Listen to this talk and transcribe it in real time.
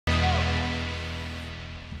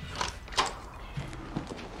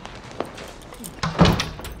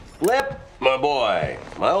Lip, my boy.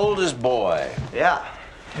 My oldest boy. Yeah.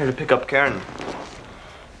 Here to pick up Karen.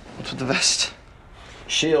 What's with the vest?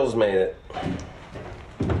 Shields made it.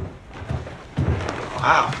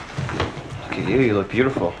 Wow. Look at you. You look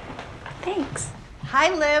beautiful. Thanks.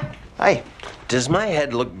 Hi, Liv. Hi. Does my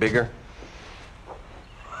head look bigger?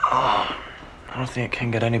 I don't think it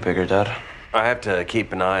can get any bigger, Dad. I have to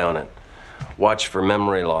keep an eye on it. Watch for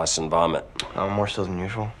memory loss and vomit. More so than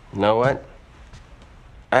usual. You know what?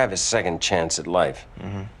 I have a second chance at life.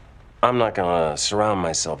 I'm not gonna surround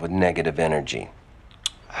myself with negative energy.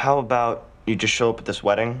 How about you just show up at this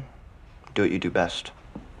wedding, do what you do best.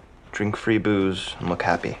 Drink free booze and look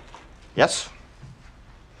happy. Yes?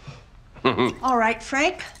 All right,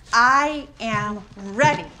 Frank, I am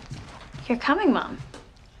ready. You're coming, Mom.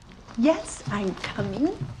 Yes, I'm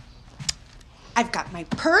coming. I've got my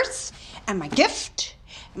purse and my gift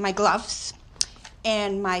and my gloves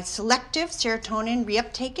and my selective serotonin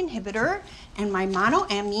reuptake inhibitor and my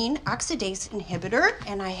monoamine oxidase inhibitor,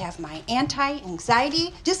 and I have my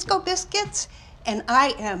anti-anxiety disco biscuits, and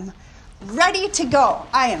I am ready to go.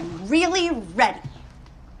 I am really ready.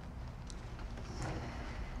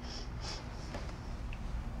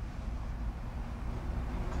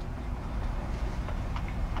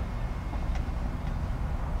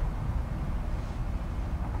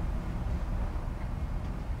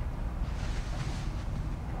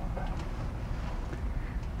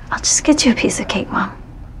 I'll just get you a piece of cake, Mom.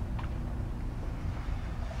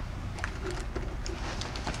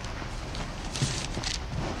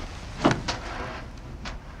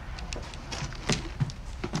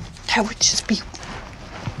 That would just be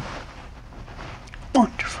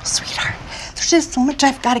wonderful, sweetheart. There's just so much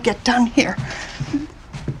I've got to get done here.